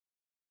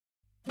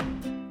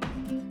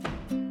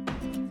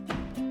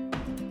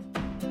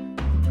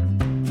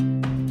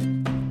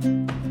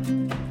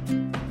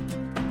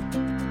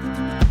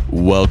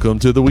Welcome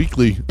to The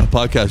Weekly, a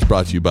podcast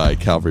brought to you by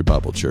Calvary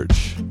Bible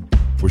Church.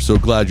 We're so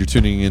glad you're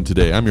tuning in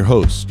today. I'm your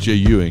host, Jay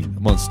Ewing.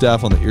 I'm on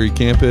staff on the Erie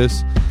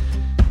campus,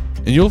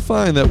 and you'll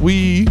find that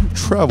we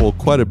travel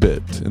quite a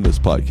bit in this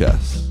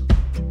podcast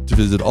to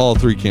visit all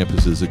three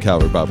campuses of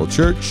Calvary Bible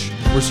Church.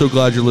 We're so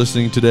glad you're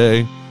listening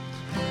today.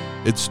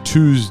 It's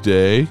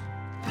Tuesday,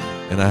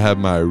 and I have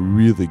my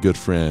really good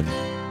friend,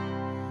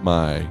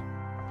 my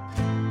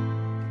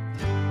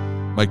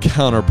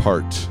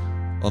counterpart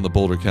on the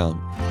Boulder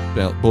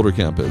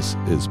campus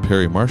is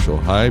Perry Marshall.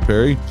 Hi,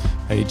 Perry.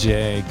 Hey,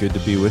 Jay. Good to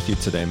be with you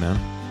today, man.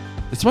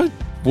 Does my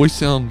voice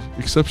sound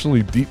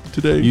exceptionally deep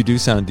today? You do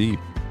sound deep.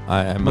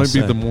 I must might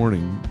be say. the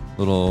morning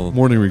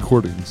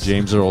recordings.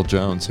 James Earl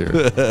Jones here.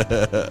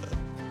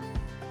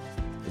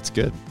 It's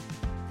good.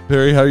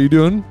 Perry, how are you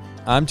doing?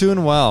 I'm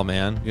doing well,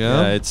 man.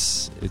 Yeah?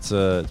 It's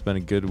been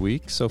a good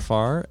week so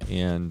far,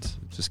 and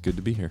just good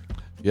to be here.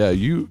 Yeah,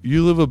 you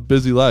live a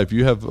busy life.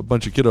 You have a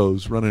bunch of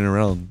kiddos running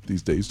around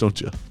these days,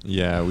 don't you?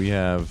 Yeah,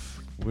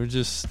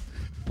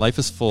 life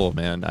is full,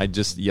 man.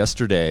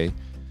 Yesterday,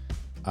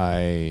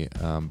 I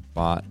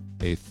bought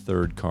a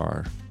third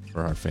car for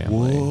our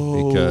family.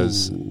 Whoa.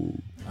 Because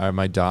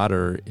my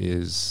daughter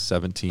is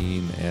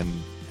 17 and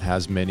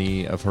has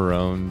many of her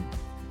own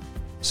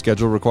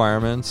schedule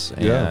requirements,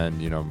 and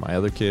my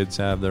other kids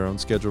have their own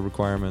schedule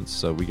requirements,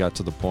 so we got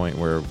to the point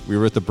where we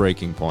were at the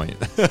breaking point.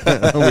 We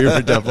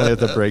were definitely at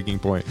the breaking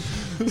point.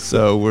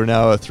 So we're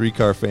now a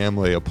 3-car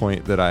family, a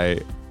point that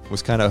I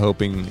was kind of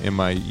hoping in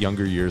my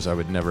younger years I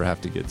would never have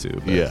to get to,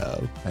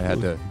 but I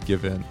had to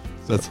give in.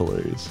 That's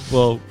hilarious.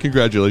 Well,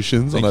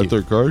 congratulations on Thank that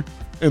you. third car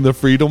and the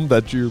freedom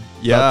that you're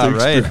about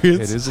to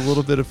experience. It is a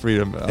little bit of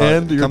freedom.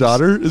 And your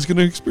daughter is going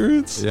to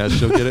experience? Yeah,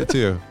 she'll get it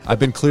too. I've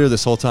been clear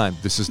this whole time.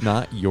 This is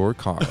not your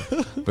car,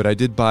 but I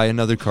did buy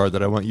another car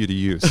that I want you to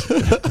use.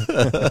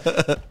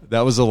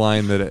 That was a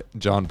line that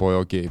John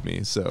Boyle gave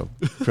me, so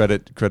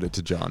credit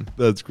to John.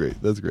 That's great.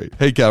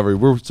 Hey, Calvary,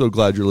 we're so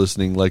glad you're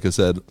listening. Like I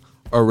said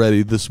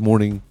already this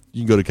morning,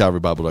 you can go to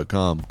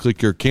calvarybible.com,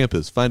 click your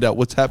campus, find out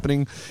what's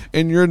happening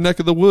in your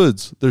neck of the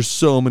woods. There's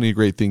so many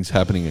great things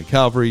happening at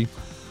Calvary.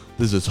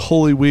 This is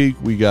Holy Week.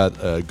 We got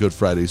a Good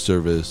Friday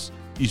service,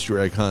 Easter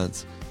egg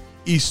hunts,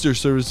 Easter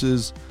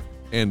services,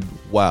 and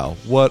wow,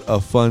 what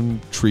a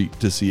fun treat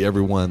to see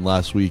everyone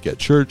last week at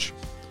church.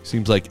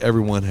 Seems like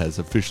everyone has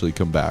officially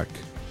come back.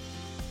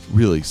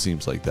 Really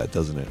seems like that,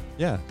 doesn't it?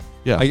 Yeah.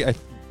 Yeah. I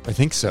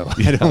think so.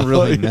 I don't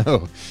really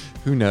know.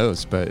 Who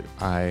knows? But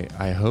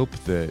I hope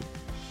that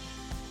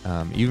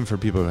even for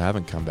people who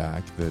haven't come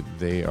back, that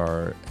they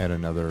are at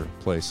another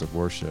place of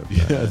worship.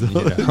 Yeah,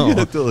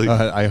 totally.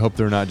 I hope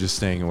they're not just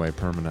staying away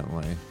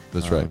permanently.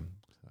 That's right.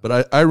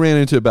 But I ran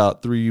into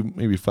about 3,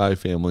 maybe 5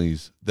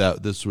 families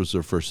that this was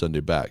their first Sunday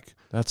back.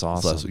 That's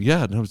awesome.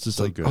 Yeah, and I was just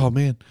So like, good. oh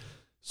man,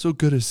 so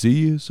good to see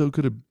you. So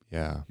good to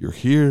Yeah. you're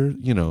here.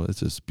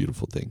 It's this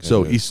beautiful thing. It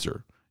So is.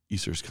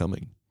 Easter's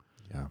coming.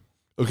 Yeah.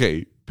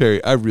 Okay,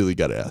 Perry, I really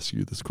got to ask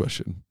you this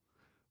question.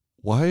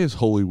 Why is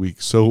Holy Week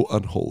so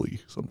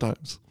unholy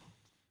sometimes?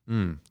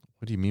 What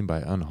do you mean by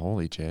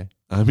unholy, Jay?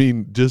 I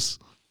mean,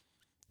 just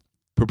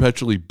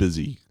perpetually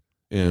busy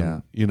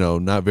and,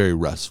 not very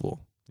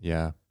restful.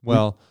 Yeah.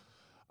 Well,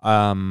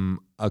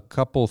 a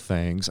couple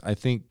things. I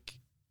think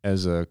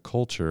as a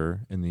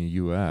culture in the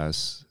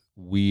U.S.,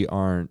 we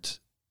aren't,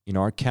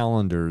 our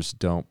calendars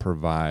don't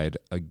provide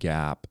a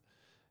gap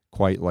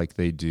quite like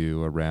they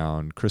do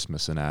around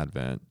Christmas and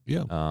Advent.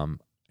 Yeah.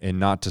 And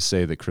not to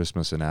say that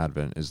Christmas and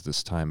Advent is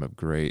this time of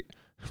great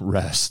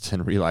rest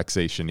and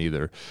relaxation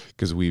either,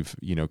 because we've,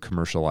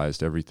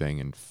 commercialized everything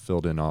and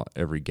filled in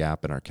every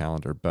gap in our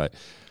calendar. But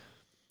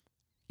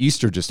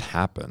Easter just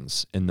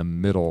happens in the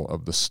middle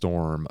of the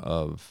storm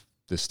of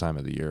this time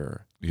of the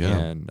year. Yeah.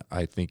 And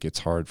I think it's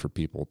hard for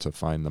people to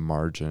find the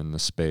margin, the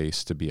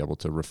space to be able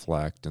to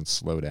reflect and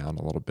slow down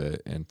a little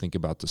bit and think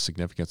about the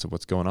significance of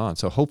what's going on.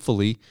 So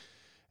hopefully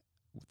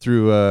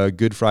through a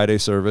Good Friday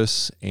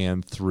service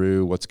and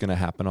through what's going to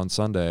happen on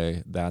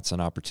Sunday, that's an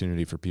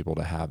opportunity for people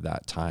to have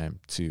that time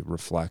to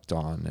reflect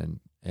on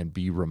and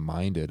be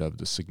reminded of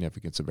the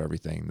significance of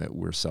everything that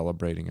we're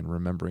celebrating and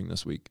remembering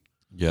this week.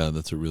 Yeah,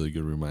 that's a really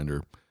good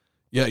reminder.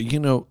 Yeah,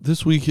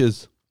 this week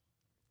is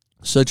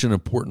such an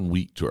important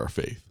week to our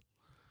faith.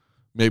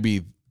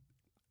 Maybe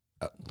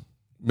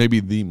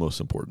the most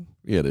important.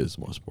 Yeah, it is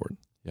the most important.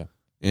 Yeah.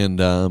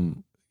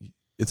 And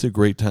it's a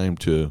great time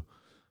to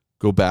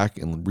go back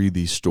and read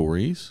these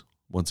stories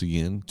once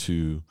again,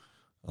 to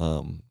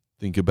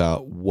think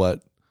about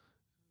what,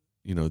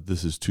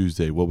 this is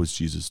Tuesday. What was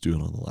Jesus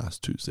doing on the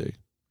last Tuesday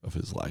of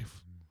his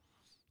life?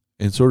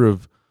 And sort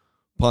of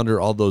ponder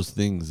all those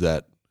things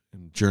that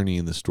journey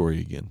in the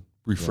story again,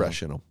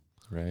 refreshing them.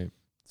 Right.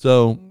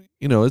 So,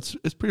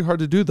 it's pretty hard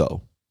to do,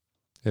 though.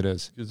 It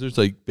is. Because there's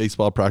like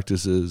baseball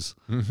practices,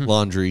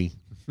 laundry,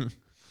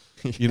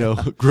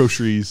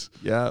 groceries,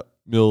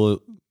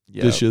 meal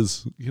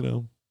dishes,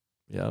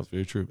 Yeah, it's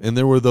very true. And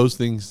there were those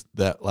things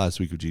that last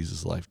week of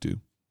Jesus' life too.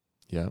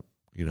 Yeah.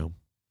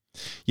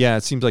 Yeah,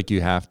 it seems like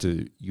you have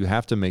to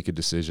make a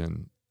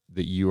decision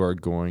that you are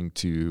going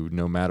to,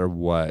 no matter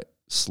what,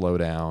 slow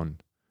down,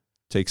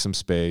 take some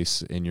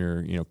space in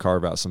your,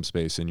 carve out some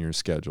space in your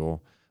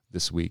schedule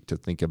this week to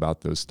think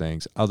about those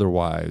things.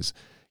 Otherwise,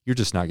 you're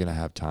just not going to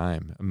have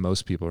time.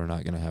 Most people are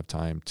not going to have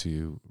time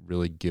to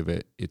really give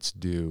it its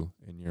due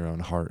in your own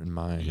heart and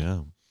mind.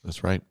 Yeah,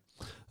 that's right.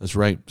 That's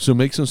right. So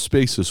make some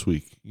space this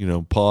week.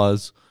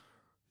 Pause,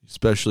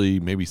 especially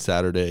maybe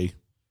Saturday.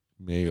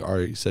 May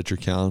already set your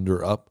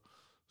calendar up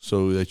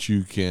so that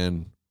you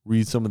can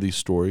read some of these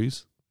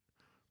stories,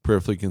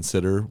 prayerfully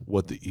consider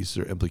what the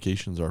Easter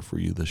implications are for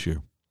you this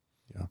year.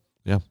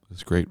 Yeah,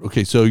 that's great.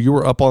 Okay, so you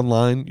were up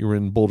online. You were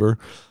in Boulder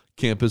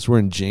campus. We're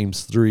in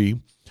James 3.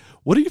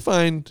 What do you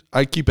find?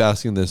 I keep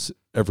asking this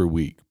every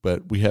week,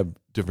 but we have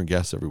different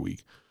guests every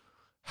week.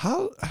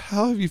 How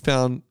have you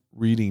found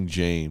reading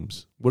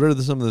James? What are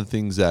some of the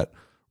things that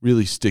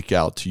really stick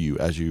out to you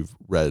as you've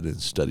read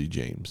and studied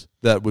James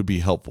that would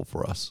be helpful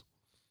for us?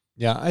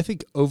 Yeah, I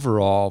think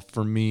overall,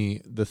 for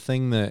me, the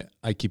thing that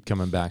I keep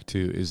coming back to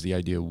is the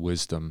idea of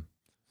wisdom.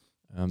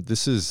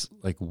 This is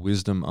like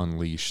wisdom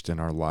unleashed in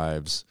our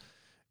lives.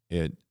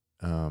 It,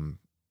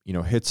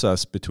 hits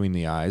us between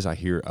the eyes. I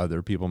hear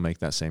other people make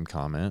that same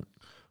comment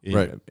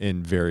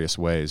in various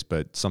ways,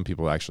 but some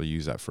people actually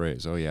use that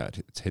phrase. Oh yeah,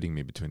 it's hitting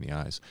me between the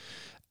eyes.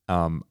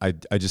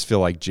 I just feel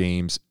like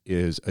James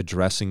is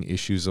addressing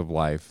issues of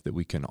life that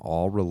we can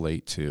all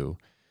relate to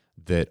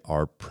that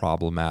are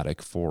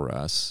problematic for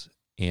us.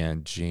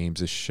 And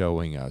James is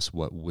showing us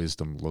what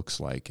wisdom looks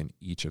like in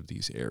each of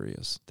these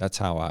areas. That's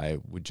how I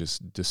would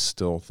just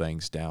distill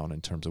things down in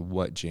terms of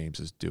what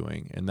James is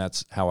doing. And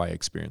that's how I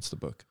experience the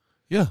book.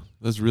 Yeah,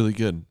 that's really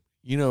good.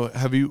 What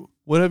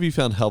have you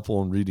found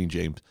helpful in reading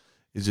James?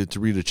 Is it to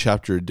read a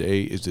chapter a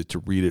day? Is it to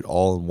read it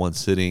all in one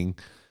sitting?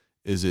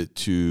 Is it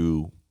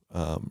to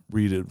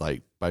read it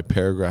like by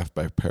paragraph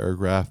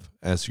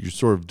as your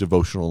sort of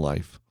devotional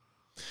life?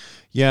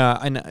 Yeah,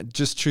 and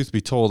just truth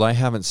be told, I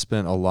haven't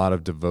spent a lot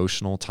of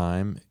devotional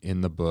time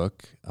in the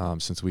book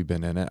since we've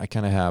been in it. I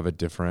kind of have a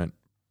different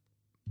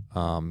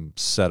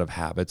set of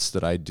habits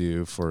that I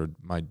do for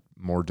my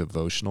more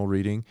devotional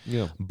reading.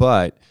 Yeah.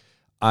 But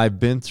I've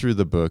been through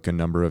the book a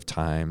number of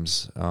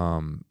times.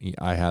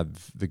 I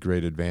have the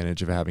great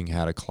advantage of having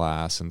had a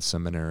class in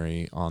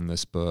seminary on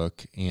this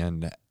book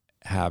and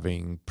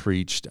having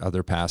preached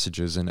other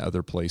passages in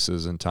other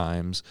places and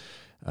times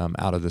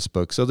out of this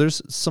book. So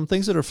there's some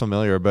things that are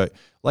familiar, but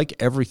like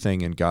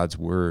everything in God's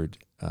Word,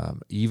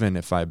 even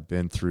if I've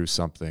been through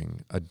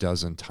something a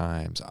dozen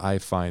times, I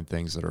find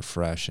things that are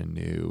fresh and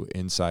new,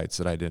 insights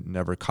that I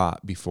never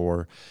caught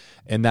before.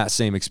 And that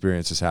same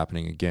experience is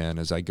happening again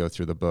as I go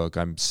through the book.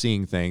 I'm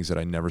seeing things that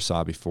I never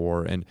saw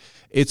before. And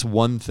it's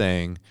one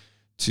thing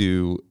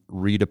to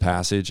read a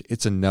passage.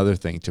 It's another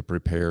thing to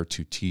prepare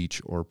to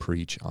teach or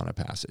preach on a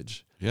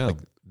passage. Yeah. Like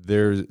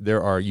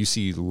you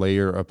see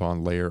layer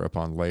upon layer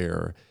upon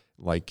layer,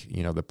 like,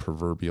 the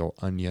proverbial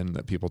onion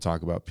that people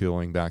talk about,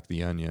 peeling back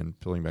the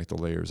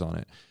layers on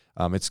it.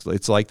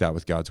 It's like that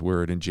with God's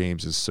Word, and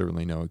James is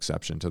certainly no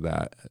exception to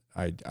that.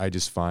 I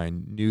just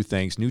find new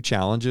things, new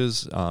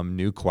challenges,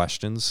 new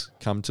questions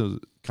come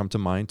to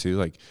mind too.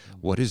 Like,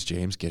 what is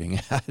James getting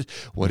at?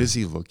 What is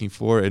he looking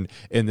for? And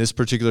in this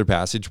particular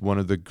passage, one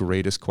of the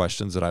greatest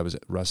questions that I was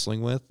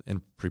wrestling with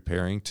and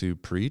preparing to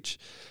preach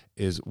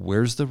is,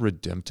 where's the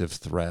redemptive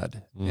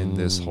thread in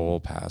this whole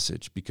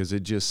passage? Because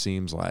it just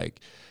seems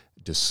like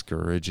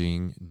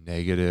discouraging,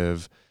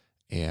 negative,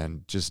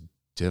 and just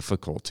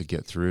difficult to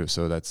get through.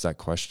 So that's that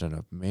question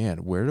of, man,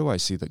 where do I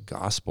see the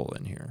gospel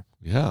in here?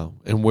 Yeah.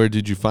 And where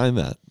did you find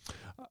that?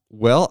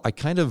 Well, I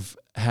kind of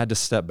had to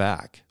step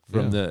back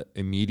from the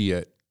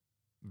immediate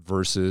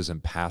verses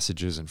and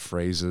passages and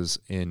phrases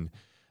in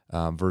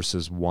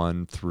verses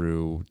 1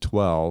 through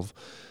 12.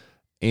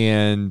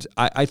 And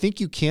I think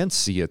you can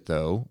see it,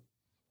 though.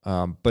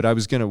 But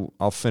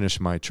I'll finish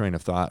my train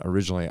of thought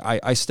originally.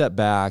 I stepped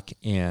back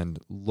and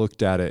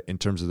looked at it in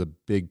terms of the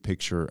big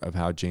picture of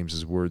how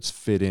James's words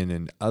fit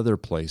in other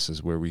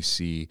places where we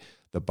see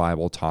the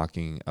Bible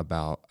talking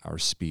about our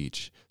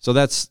speech. So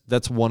that's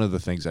one of the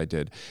things I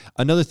did.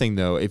 Another thing,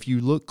 though, if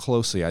you look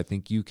closely, I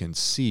think you can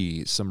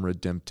see some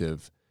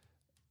redemptive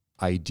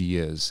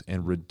ideas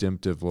and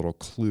redemptive little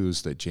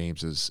clues that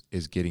James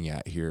is getting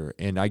at here.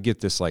 And I get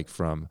this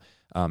from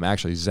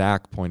actually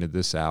Zach pointed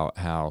this out,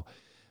 how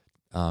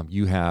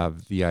you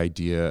have the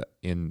idea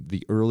in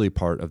the early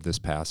part of this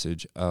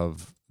passage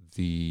of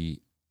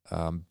the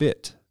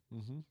bit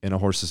in a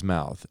horse's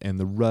mouth and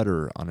the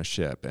rudder on a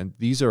ship. And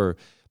these are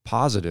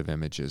positive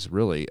images,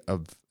 really,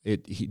 of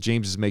it.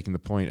 James is making the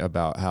point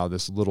about how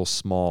this little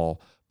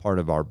small part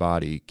of our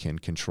body can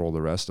control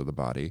the rest of the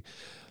body.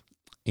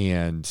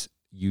 And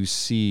you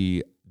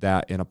see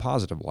that in a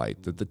positive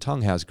light, that the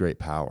tongue has great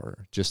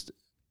power, just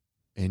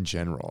in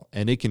general.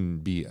 And it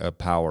can be a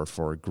power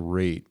for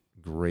great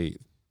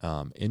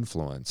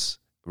influence,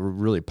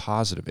 really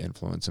positive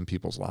influence in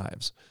people's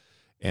lives.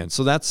 And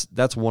so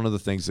that's one of the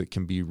things that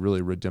can be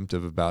really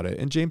redemptive about it.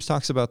 And James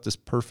talks about this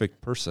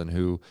perfect person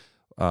who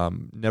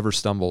never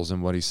stumbles in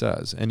what he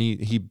says. And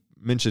he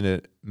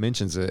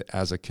mentions it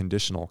as a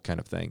conditional kind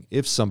of thing.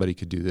 If somebody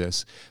could do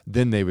this,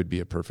 then they would be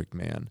a perfect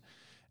man.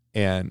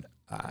 And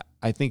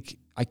I think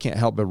I can't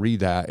help but read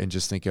that and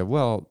just think of,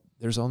 well,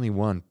 there's only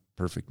one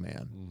perfect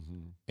man. Mm-hmm.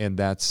 And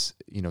that's,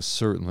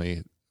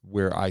 certainly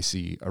where I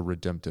see a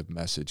redemptive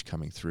message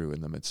coming through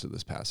in the midst of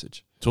this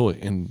passage.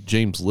 Totally. And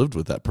James lived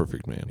with that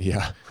perfect man.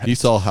 Yeah. Right. He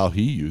saw how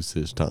he used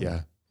his tongue.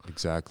 Yeah,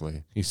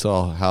 exactly. He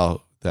saw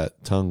how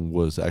that tongue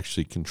was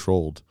actually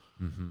controlled.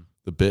 Mm-hmm.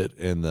 The bit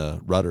and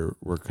the rudder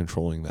were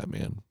controlling that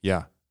man.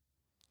 Yeah.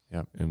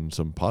 Yeah. In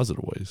some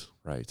positive ways.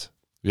 Right.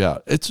 Yeah.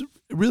 It's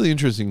really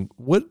interesting.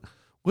 What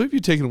have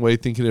you taken away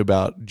thinking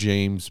about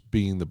James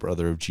being the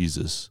brother of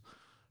Jesus?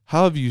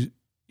 How have you,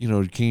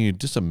 can you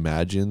just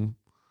imagine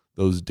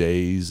those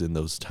days and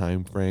those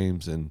time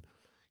frames? And,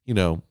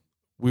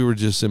 we were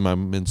just in my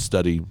men's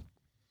study.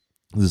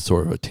 This is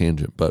sort of a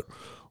tangent, but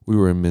we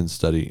were in men's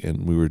study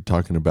and we were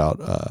talking about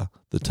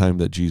the time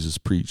that Jesus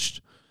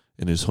preached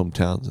in his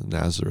hometown in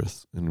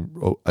Nazareth. And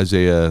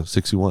Isaiah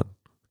 61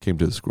 came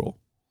to the scroll.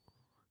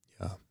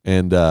 Yeah.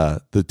 And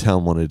the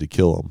town wanted to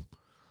kill him.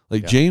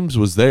 Like James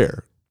was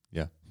there.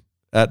 Yeah.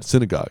 At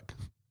synagogue.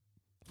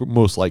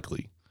 Most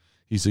likely.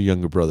 He's a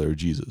younger brother of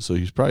Jesus, so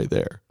he's probably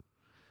there.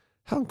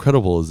 How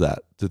incredible is that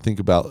to think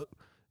about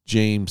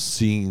James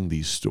seeing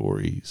these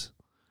stories,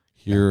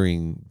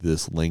 hearing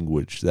this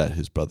language that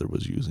his brother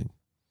was using?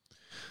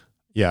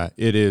 Yeah,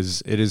 it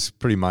is. It is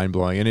pretty mind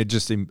blowing, and it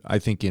just, I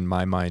think, in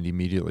my mind,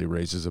 immediately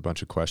raises a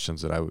bunch of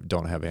questions that I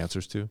don't have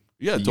answers to.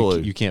 Yeah,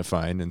 totally. You can't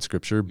find in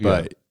Scripture,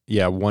 but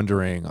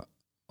wondering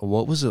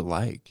what was it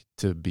like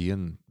to be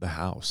in the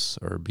house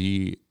or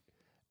be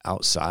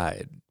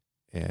outside,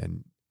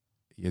 and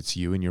it's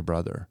you and your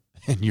brother,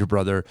 and your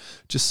brother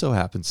just so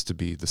happens to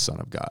be the Son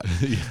of God.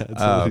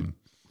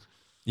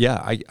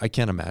 I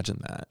can't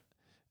imagine that,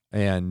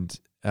 and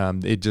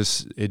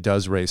it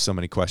does raise so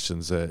many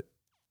questions that,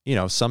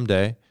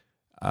 someday,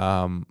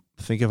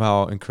 think of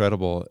how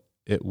incredible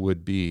it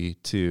would be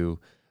to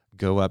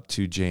go up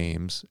to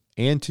James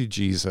and to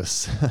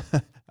Jesus.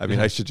 I mean,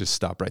 I should just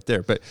stop right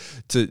there, but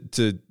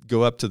to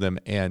go up to them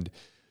and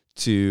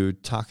to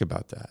talk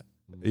about that,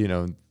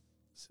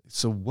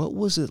 So what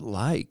was it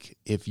like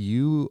if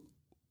you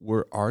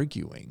were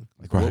arguing?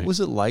 Like, what was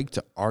it like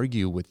to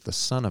argue with the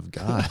Son of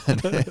God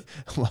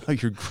while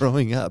you're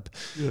growing up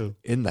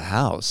in the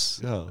house?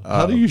 Yeah.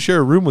 How do you share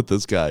a room with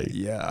this guy?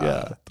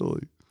 Yeah,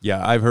 totally.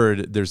 Yeah, I've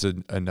heard there's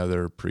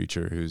another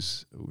preacher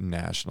who's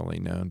nationally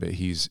known, but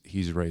he's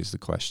raised the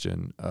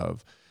question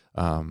of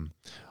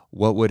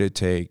what would it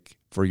take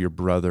for your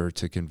brother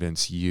to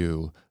convince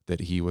you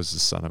that he was the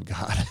Son of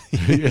God?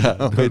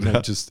 And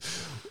I'm just,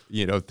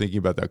 thinking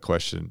about that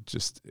question,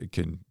 just it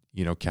can,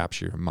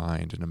 capture your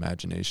mind and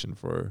imagination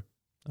for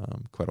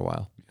quite a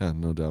while. Yeah,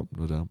 no doubt.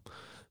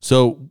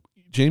 So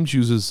James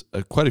uses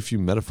quite a few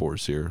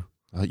metaphors here.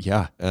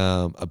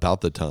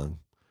 About the tongue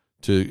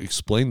to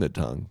explain the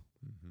tongue.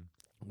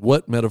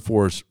 What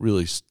metaphors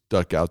really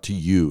stuck out to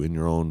you in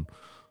your own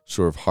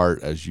sort of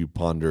heart as you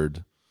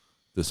pondered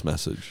this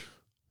message?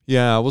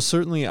 Yeah, well,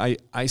 certainly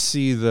I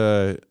see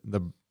the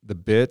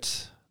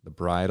bit, the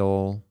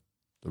bridle,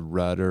 the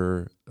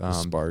rudder, the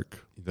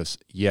spark.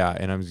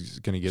 And I'm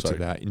just going to get to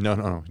that.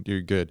 No,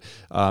 you're good.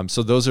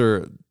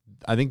 So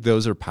I think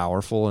those are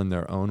powerful in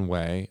their own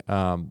way.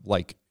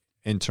 Like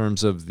in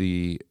terms of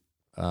the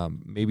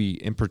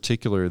maybe in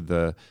particular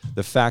the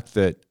fact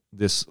that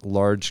this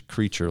large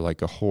creature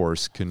like a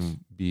horse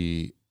can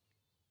be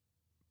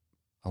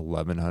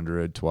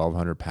 1,100,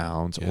 1,200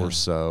 pounds or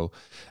so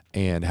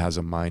and has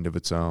a mind of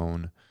its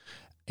own.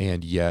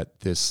 And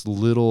yet this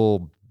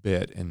little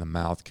bit in the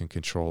mouth can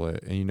control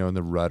it. And, in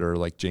the rudder,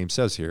 like James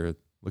says here,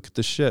 look at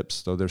the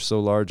ships, though they're so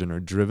large and are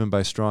driven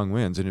by strong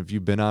winds. And if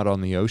you've been out on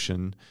the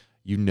ocean,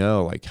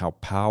 like how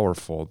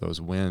powerful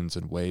those winds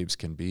and waves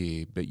can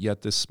be. But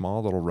yet this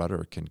small little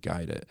rudder can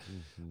guide it,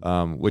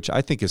 which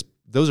I think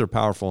those are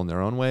powerful in their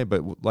own way.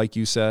 But like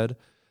you said,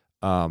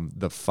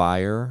 the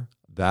fire,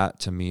 that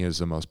to me is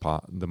the most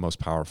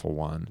powerful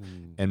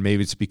one. And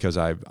maybe it's because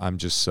I'm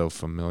just so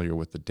familiar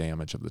with the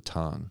damage of the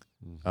tongue,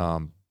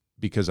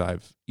 because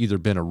I've either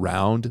been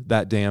around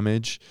that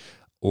damage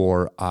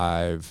or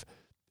I've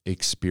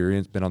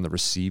been on the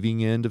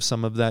receiving end of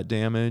some of that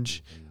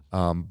damage.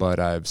 But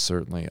I've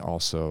certainly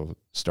also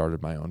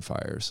started my own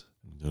fires.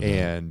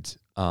 And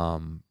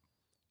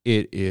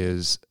it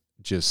is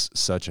just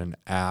such an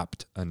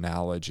apt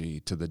analogy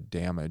to the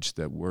damage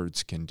that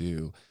words can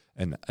do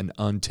and an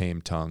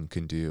untamed tongue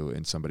can do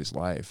in somebody's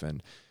life.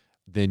 And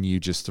then you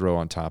just throw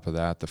on top of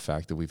that the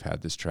fact that we've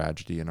had this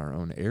tragedy in our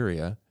own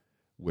area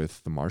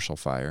with the Marshall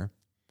Fire,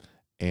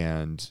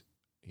 and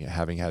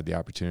having had the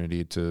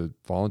opportunity to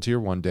volunteer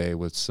one day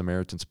with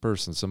Samaritan's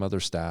Purse and some other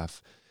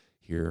staff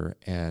here,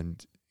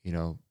 and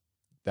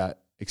that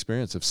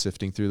experience of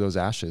sifting through those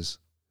ashes,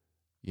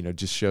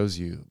 just shows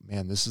you,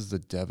 man, this is the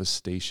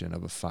devastation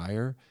of a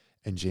fire.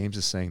 And James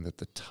is saying that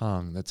the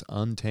tongue that's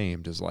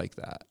untamed is like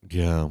that.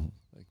 Yeah.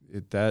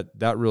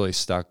 That really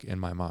stuck in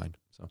my mind.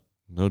 So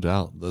no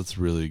doubt. That's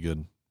really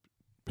good,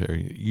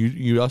 Perry.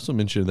 You also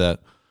mentioned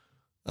that,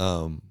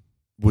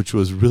 which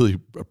was really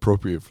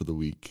appropriate for the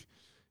week.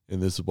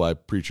 And this is why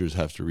preachers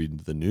have to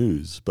read the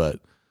news. But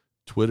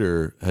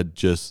Twitter had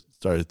just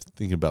started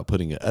thinking about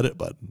putting an edit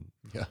button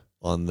Yeah.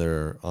 on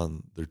their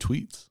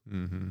tweets.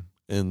 Mm-hmm.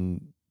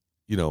 And,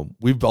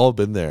 we've all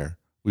been there.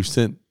 We've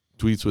sent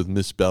tweets with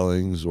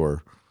misspellings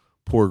or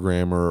poor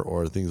grammar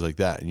or things like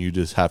that. And you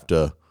just have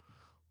to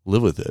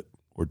live with it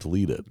or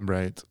delete it.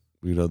 Right.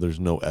 There's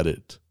no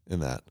edit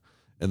in that.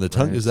 And the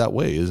tongue Right. is that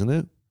way, isn't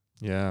it?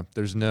 Yeah.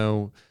 There's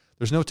no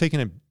taking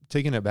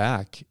it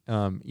back.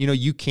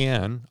 You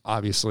can,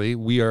 obviously,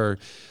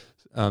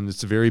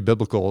 it's very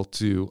biblical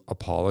to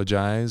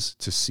apologize,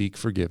 to seek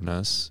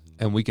forgiveness,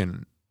 and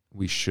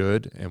we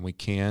should, and we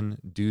can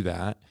do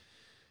that.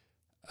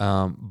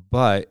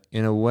 But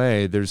in a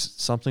way, there's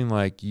something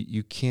like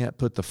you can't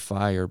put the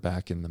fire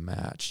back in the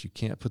match. You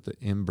can't put the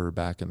ember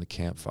back in the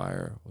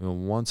campfire.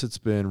 Once it's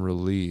been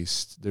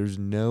released, there's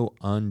no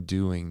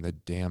undoing the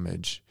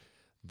damage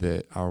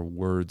that our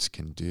words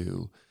can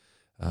do.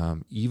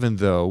 Even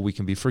though we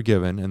can be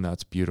forgiven, and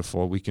that's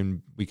beautiful, we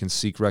can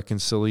seek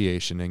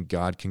reconciliation, and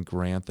God can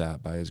grant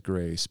that by His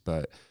grace.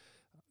 But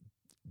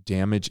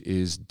damage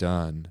is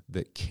done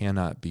that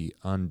cannot be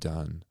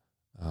undone.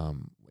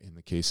 In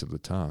the case of the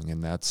tongue,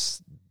 and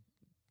that's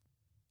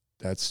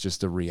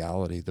just a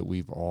reality that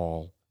we've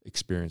all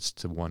experienced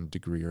to one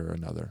degree or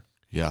another.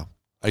 Yeah.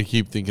 I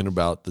keep thinking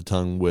about the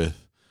tongue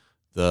with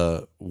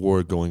the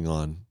war going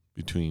on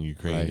between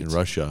Ukraine and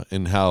Russia,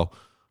 and how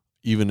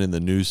even in the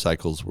news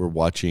cycles, we're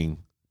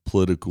watching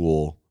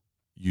political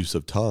use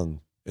of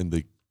tongue and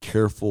the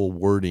careful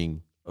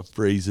wording of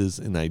phrases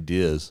and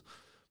ideas,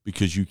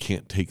 because you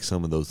can't take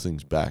some of those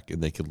things back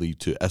and they could lead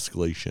to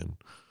escalation.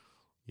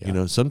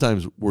 Yeah.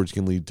 Sometimes words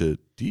can lead to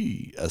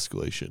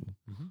de-escalation.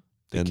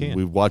 Mm-hmm. And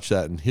we've watched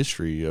that in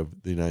history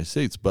of the United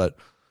States. But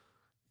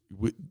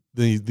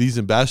these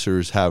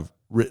ambassadors have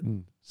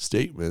written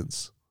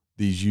statements,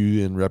 these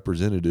UN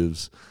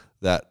representatives,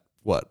 that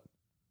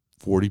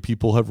 40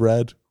 people have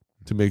read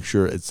to make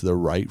sure it's the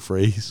right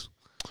phrase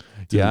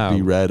to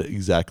be read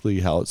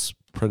exactly how it's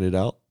printed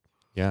out.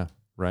 Yeah,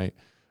 right.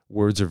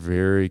 Words are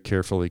very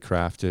carefully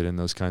crafted in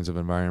those kinds of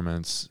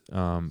environments.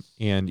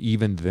 And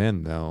even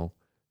then, though,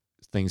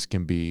 things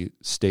can be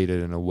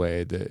stated in a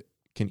way that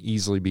can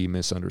easily be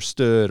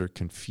misunderstood or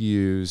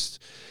confused.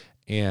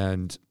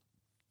 And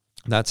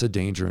that's a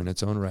danger in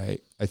its own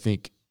right. I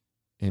think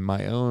in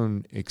my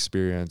own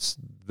experience,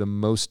 the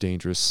most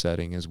dangerous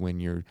setting is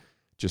when you're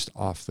just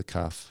off the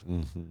cuff,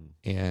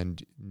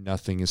 and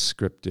nothing is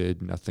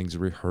scripted, nothing's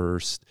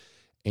rehearsed,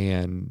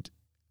 and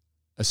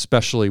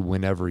especially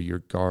whenever your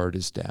guard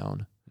is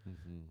down.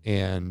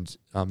 And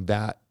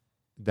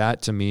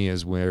that to me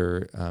is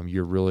where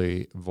you're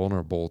really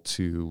vulnerable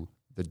to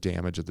the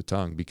damage of the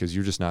tongue, because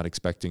you're just not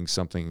expecting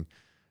something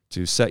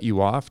to set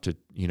you off, to,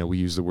 we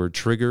use the word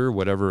trigger,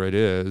 whatever it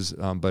is,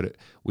 but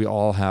we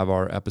all have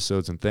our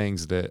episodes and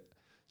things that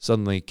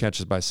suddenly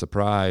catch us by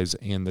surprise,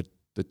 and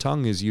the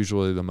tongue is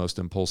usually the most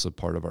impulsive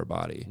part of our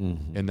body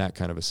in that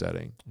kind of a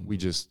setting. We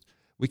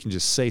can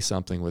just say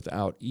something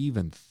without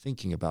even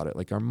thinking about it.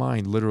 Like our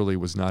mind literally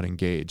was not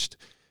engaged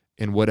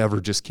in whatever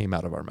just came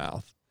out of our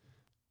mouth.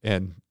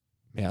 And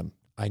man,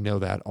 I know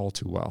that all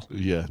too well.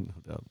 Yeah, no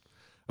doubt.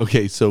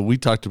 Okay, so we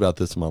talked about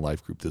this in my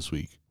life group this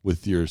week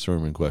with your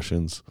sermon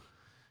questions.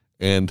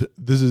 And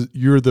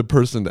you're the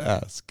person to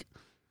ask.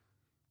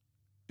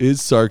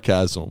 Is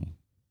sarcasm,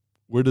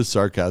 where does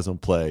sarcasm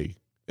play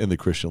in the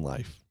Christian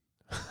life?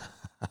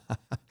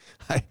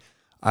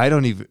 I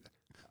don't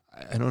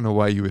know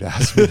why you would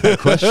ask me that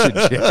question,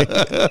 Jay.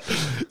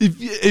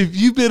 If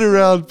you've been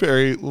around,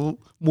 Perry,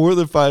 more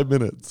than 5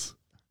 minutes.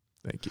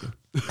 Thank you.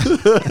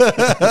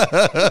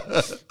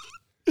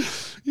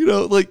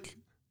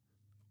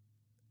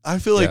 I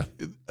feel like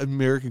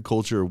American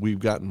culture, we've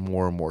gotten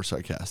more and more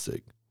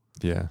sarcastic.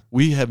 Yeah.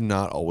 We have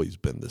not always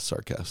been this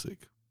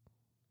sarcastic.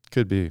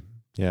 Could be.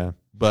 Yeah.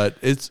 But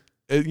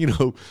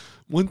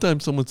one time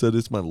someone said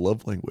it's my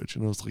love language,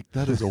 and I was like,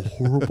 that is a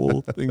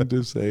horrible thing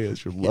to say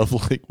as your love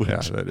language.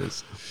 Yeah, that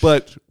is.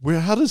 But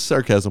how does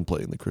sarcasm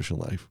play in the Christian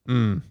life?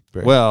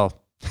 Well,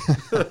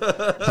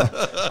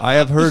 I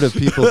have heard of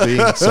people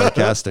being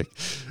sarcastic,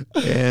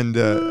 and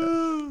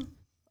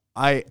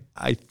I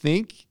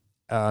think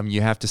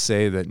you have to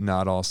say that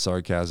not all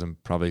sarcasm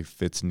probably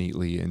fits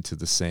neatly into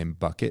the same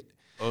bucket.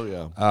 Oh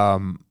yeah.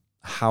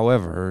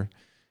 However,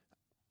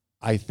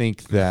 I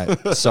think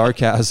that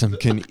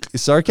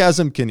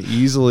sarcasm can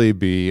easily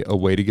be a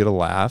way to get a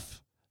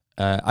laugh.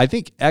 I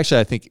think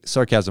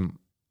sarcasm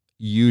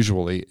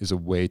usually is a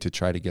way to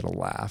try to get a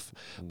laugh,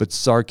 but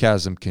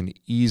sarcasm can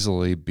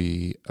easily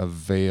be a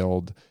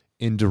veiled,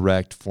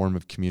 indirect form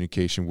of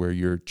communication where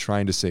you're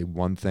trying to say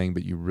one thing,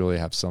 but you really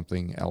have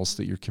something else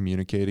that you're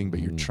communicating, but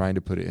you're trying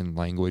to put it in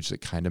language that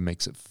kind of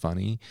makes it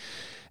funny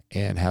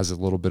and has a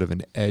little bit of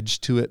an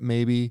edge to it,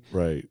 maybe.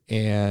 Right.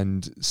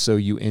 And so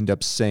you end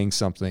up saying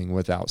something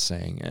without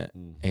saying it.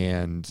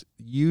 And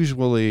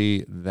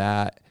usually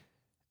that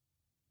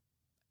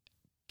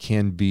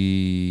can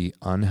be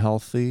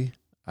unhealthy,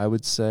 I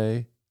would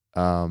say,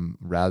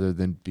 rather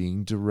than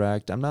being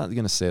direct. I'm not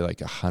going to say like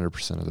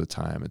 100% of the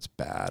time it's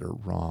bad or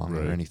wrong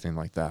or anything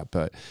like that.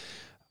 But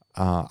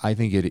I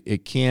think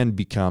it can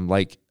become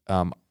like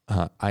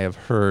I have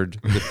heard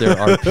that there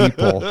are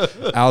people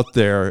out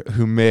there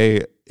who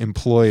may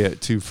employ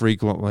it too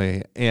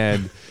frequently.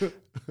 And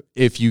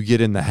if you get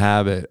in the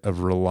habit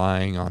of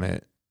relying on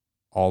it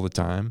all the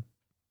time,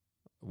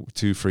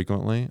 too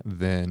frequently,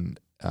 then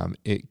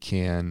it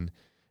can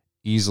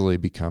easily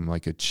become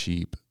like a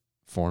cheap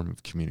form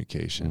of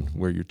communication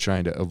where you're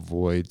trying to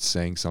avoid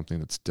saying something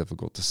that's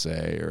difficult to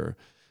say, or,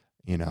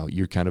 you know,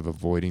 you're kind of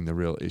avoiding the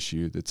real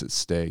issue that's at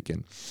stake.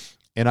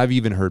 And I've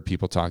even heard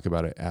people talk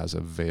about it as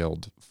a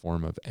veiled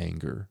form of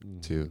anger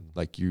too.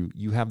 Like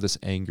you have this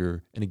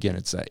anger, and again,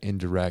 it's that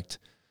indirect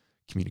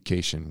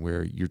communication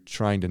where you're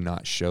trying to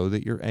not show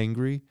that you're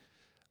angry,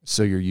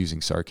 so you're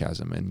using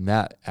sarcasm, and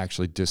that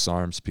actually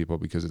disarms people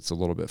because it's a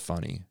little bit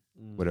funny,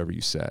 whatever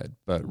you said.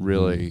 But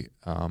really,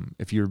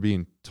 if you're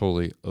being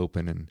totally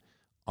open and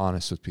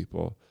honest with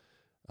people,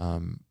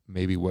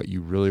 maybe what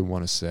you really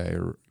want to say,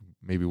 or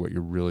maybe what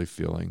you're really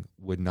feeling,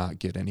 would not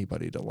get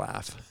anybody to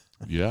laugh.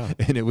 Yeah.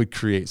 And it would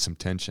create some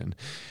tension.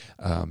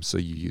 So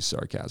you use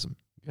sarcasm.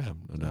 Yeah,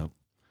 no doubt.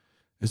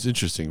 It's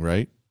interesting,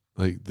 right?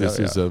 Like this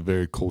is a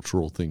very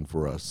cultural thing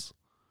for us.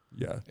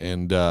 Yeah.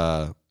 And,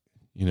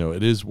 you know,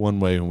 it is one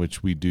way in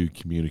which we do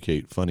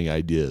communicate funny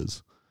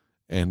ideas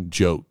and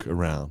joke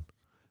around.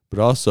 But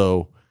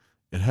also,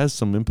 it has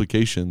some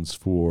implications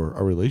for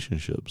our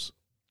relationships.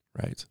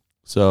 Right.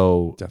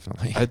 So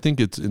definitely, I think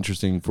it's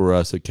interesting for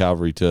us at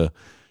Calvary to,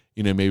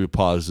 you know, maybe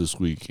pause this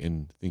week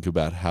and think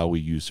about how we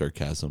use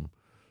sarcasm.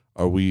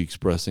 Are we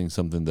expressing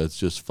something that's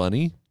just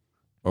funny?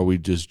 Are we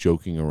just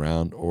joking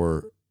around?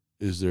 Or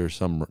is there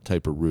some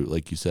type of root,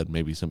 like you said,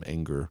 maybe some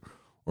anger,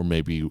 or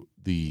maybe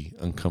the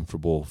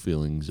uncomfortable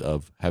feelings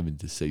of having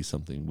to say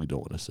something we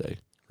don't want to say,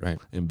 right?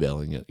 And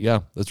bailing it.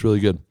 Yeah, that's really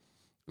good.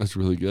 That's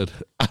really good.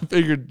 I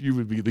figured you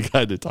would be the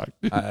guy to talk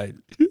to.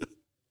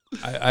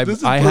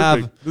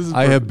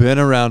 I have been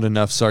around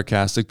enough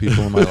sarcastic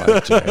people in my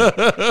life, Jay,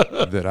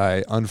 that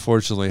I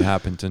unfortunately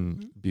happen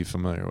to be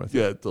familiar with.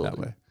 Yeah, totally. That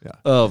way. Yeah.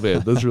 Oh man,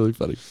 that's really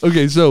funny.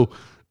 Okay, so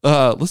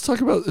let's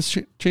talk about let's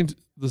change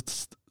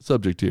the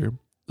subject here.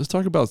 Let's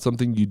talk about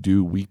something you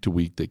do week to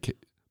week that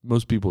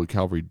most people at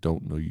Calvary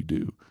don't know you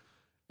do,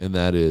 and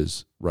that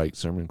is write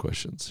sermon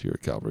questions here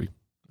at Calvary.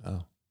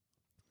 Oh,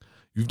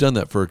 you've done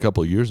that for a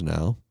couple of years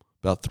now,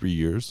 about 3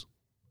 years.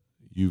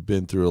 You've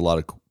been through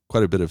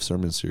quite a bit of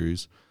sermon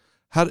series.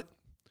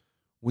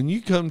 When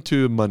you come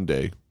to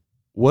Monday,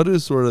 what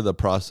is sort of the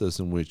process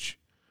in which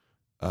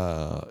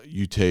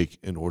you take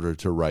in order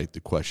to write the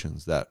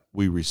questions that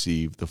we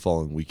receive the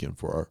following weekend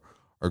for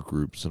our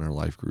groups and our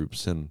life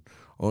groups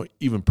or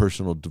even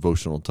personal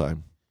devotional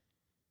time?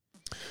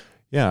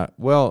 Yeah,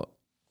 well,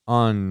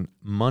 on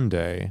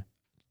Monday,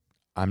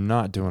 I'm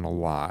not doing a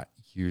lot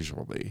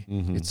usually.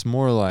 Mm-hmm. It's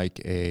more like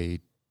a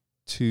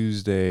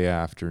Tuesday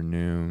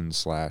afternoon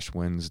 /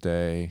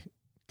 Wednesday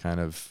kind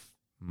of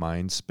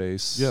mind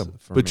space. Yeah,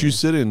 for but me. you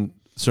sit in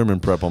sermon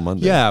prep on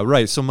Monday. Yeah,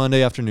 right. So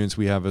Monday afternoons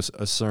we have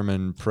a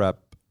sermon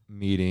prep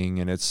meeting,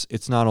 and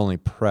it's not only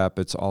prep,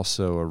 it's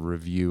also a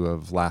review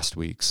of last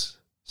week's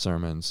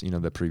sermons,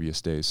 the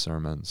previous day's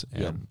sermons,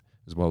 and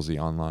as well as the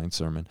online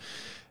sermon.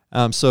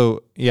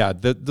 So yeah,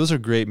 those are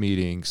great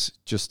meetings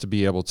just to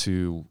be able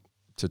to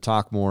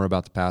talk more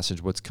about the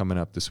passage, what's coming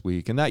up this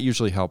week. And that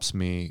usually helps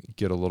me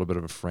get a little bit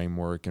of a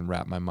framework and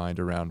wrap my mind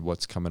around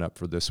what's coming up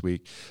for this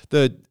week.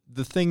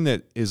 The thing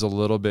that is a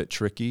little bit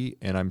tricky,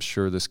 and I'm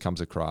sure this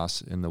comes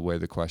across in the way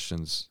the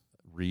questions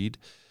read,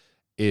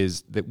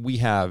 is that we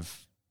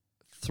have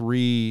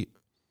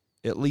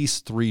at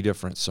least three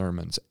different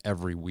sermons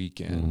every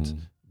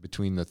weekend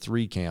between the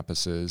three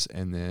campuses,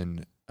 and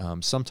then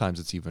sometimes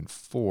it's even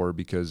 4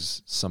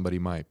 because somebody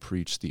might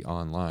preach the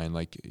online.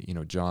 Like,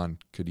 John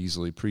could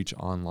easily preach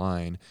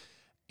online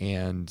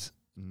and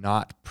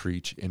not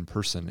preach in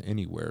person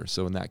anywhere.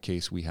 So in that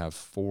case, we have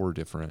 4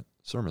 different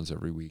sermons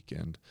every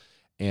weekend.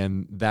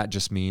 And that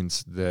just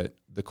means that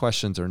the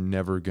questions are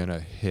never going to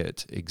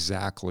hit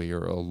exactly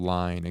or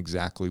align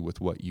exactly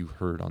with what you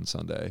heard on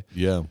Sunday.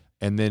 Yeah.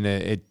 And then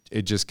it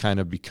just kind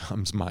of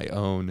becomes my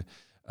own,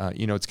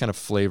 it's kind of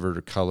flavored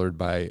or colored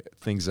by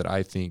things that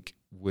I think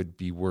would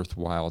be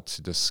worthwhile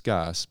to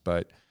discuss,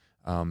 but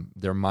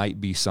there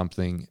might be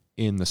something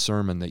in the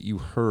sermon that you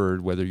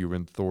heard, whether you were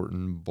in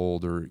Thornton,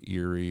 Boulder,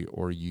 Erie,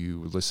 or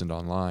you listened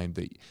online,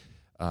 that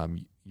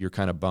you're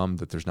kind of bummed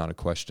that there's not a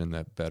question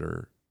that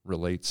better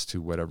relates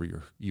to whatever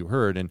you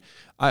heard. And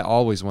I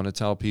always want to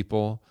tell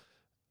people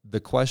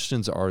the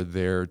questions are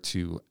there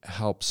to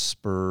help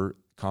spur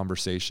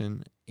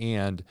conversation,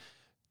 and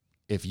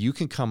if you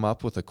can come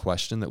up with a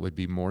question that would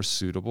be more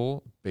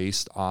suitable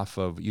based off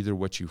of either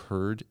what you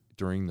heard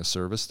during the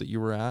service that you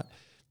were at,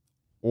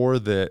 or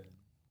that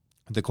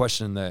the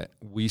question that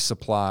we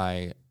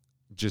supply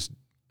just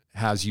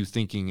has you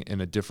thinking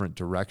in a different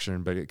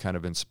direction, but it kind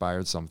of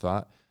inspired some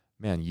thought,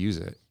 man, use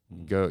it.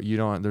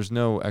 There's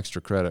no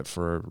extra credit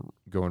for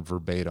going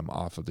verbatim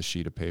off of the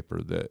sheet of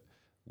paper that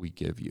we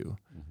give you.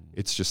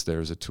 It's just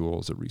there as a tool,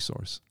 as a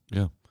resource.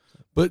 Yeah.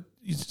 But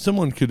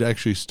someone could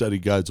actually study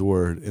God's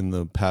word in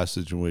the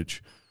passage in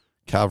which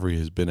Calvary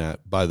has been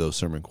at by those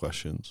sermon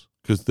questions,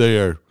 because they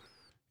are,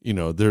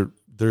 they're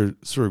they're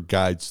sort of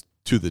guides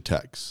to the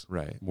text,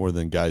 Right. more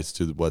than guides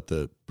to what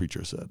the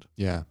preacher said.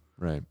 Yeah.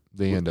 Right.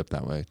 They end up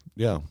that way.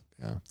 Yeah.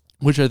 Yeah.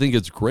 Which I think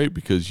is great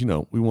because,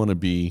 we want to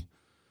be,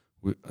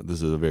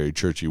 this is a very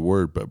churchy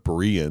word, but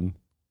Berean.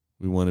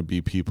 We want to be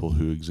people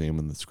who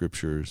examine the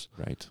scriptures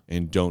Right.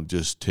 and don't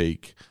just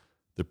take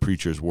the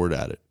preacher's word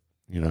at it,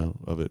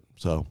 of it.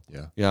 So,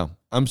 Yeah.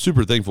 I'm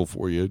super thankful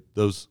for you.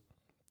 Those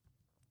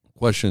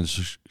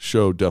questions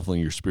show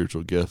definitely your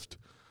spiritual gift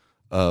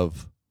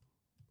of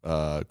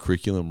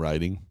curriculum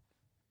writing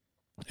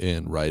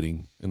and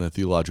writing in a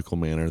theological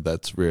manner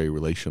that's very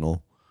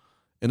relational.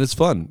 And it's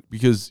fun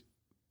because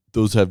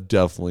those have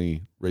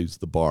definitely raised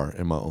the bar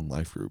in my own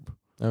life group.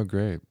 Oh,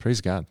 great. Praise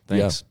God.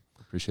 Thanks.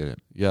 Appreciate it.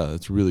 Yeah,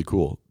 that's really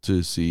cool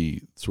to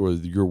see sort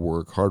of your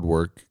work, hard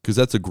work, because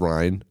that's a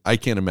grind. I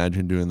can't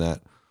imagine doing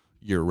that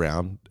year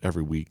round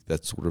every week.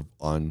 That's sort of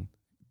on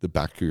the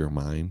back of your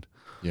mind.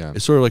 Yeah.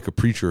 It's sort of like a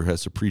preacher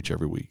has to preach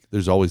every week.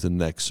 There's always the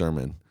next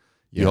sermon.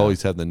 You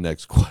always have the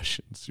next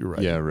questions. You're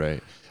right. Yeah,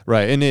 right.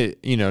 Right. And it,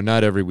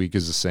 not every week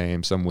is the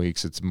same. Some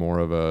weeks it's more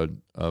of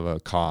a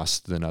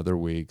cost than other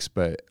weeks,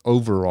 but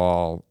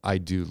overall I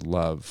do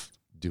love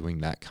doing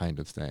that kind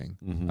of thing.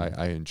 Mm-hmm.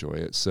 I enjoy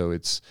it. So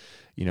it's,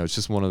 it's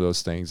just one of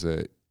those things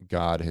that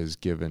God has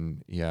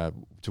given,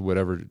 to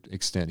whatever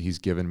extent he's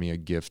given me a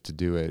gift to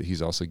do it.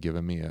 He's also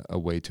given me a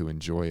way to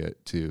enjoy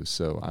it too.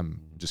 So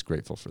I'm just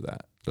grateful for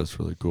that. That's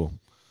really cool.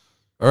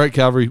 All right,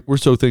 Calvary, we're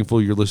so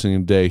thankful you're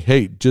listening today.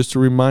 Hey, just a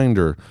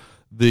reminder,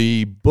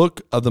 the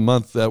book of the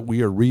month that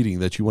we are reading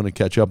that you want to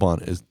catch up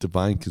on is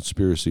Divine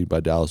Conspiracy by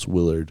Dallas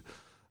Willard.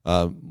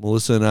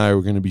 Melissa and I are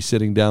going to be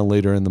sitting down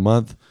later in the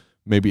month,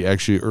 maybe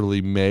actually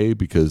early May,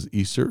 because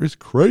Easter is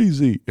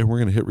crazy, and we're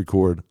going to hit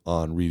record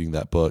on reading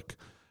that book.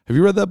 Have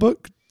you read that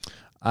book?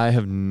 I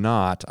have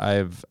not.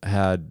 I've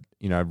had,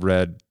 I've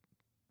read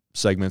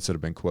segments that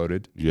have been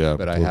quoted,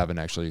 but I haven't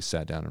actually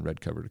sat down and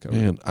read cover to cover.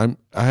 Man,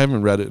 I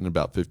haven't read it in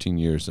about 15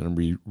 years, and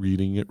I'm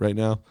reading it right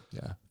now.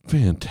 Yeah,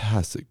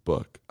 fantastic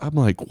book. I'm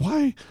like,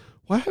 why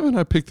haven't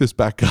I picked this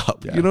back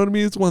up? Yeah. You know what I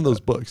mean? It's one of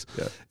those books.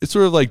 Yeah. It's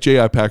sort of like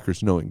J.I.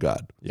 Packer's Knowing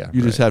God. Yeah,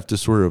 you just have to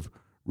sort of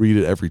read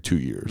it every 2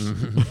 years.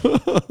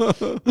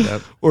 Mm-hmm.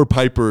 Yep. Or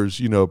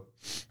Piper's,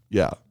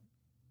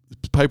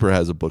 Piper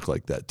has a book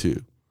like that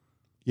too.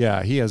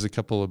 Yeah, he has a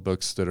couple of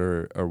books that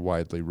are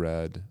widely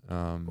read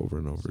Over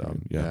and over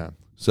again. Yeah.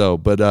 So,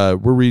 but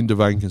we're reading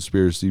Divine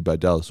Conspiracy by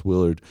Dallas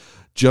Willard.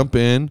 Jump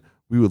in.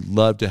 We would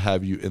love to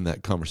have you in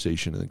that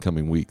conversation in the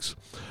coming weeks.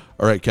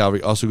 All right,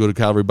 Calvary. Also go to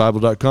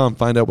calvarybible.com.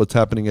 Find out what's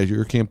happening at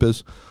your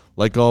campus.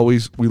 Like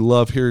always, we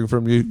love hearing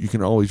from you. You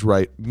can always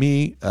write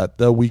me at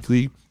The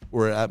Weekly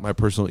or at my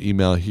personal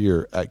email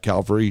here at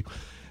Calvary,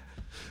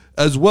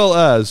 as well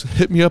as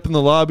hit me up in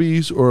the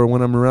lobbies or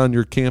when I'm around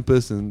your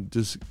campus and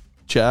just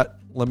chat.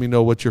 Let me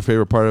know what your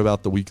favorite part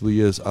about The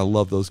Weekly is. I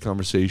love those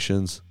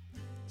conversations.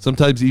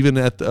 Sometimes even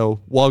at the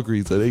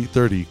Walgreens at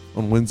 8:30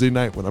 on Wednesday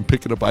night when I'm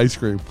picking up ice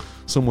cream,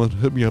 someone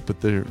hit me up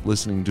at there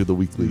listening to The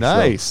Weekly.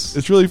 Nice. So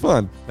it's really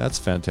fun. That's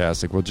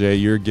fantastic. Well, Jay,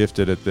 you're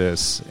gifted at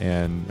this,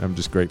 and I'm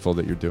just grateful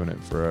that you're doing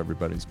it for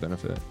everybody's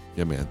benefit.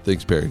 Yeah, man.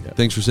 Thanks, Perry. Yeah.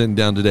 Thanks for sitting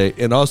down today.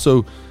 And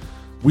also,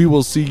 we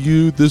will see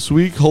you this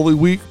week, Holy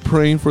Week,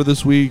 praying for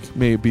this week.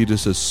 May it be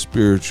just a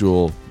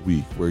spiritual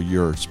week where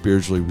you're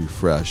spiritually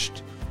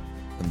refreshed.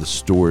 And the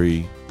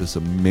story, this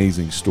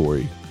amazing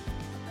story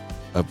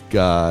of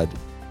God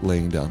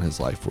laying down his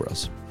life for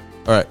us.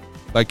 All right.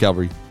 Bye,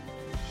 Calvary.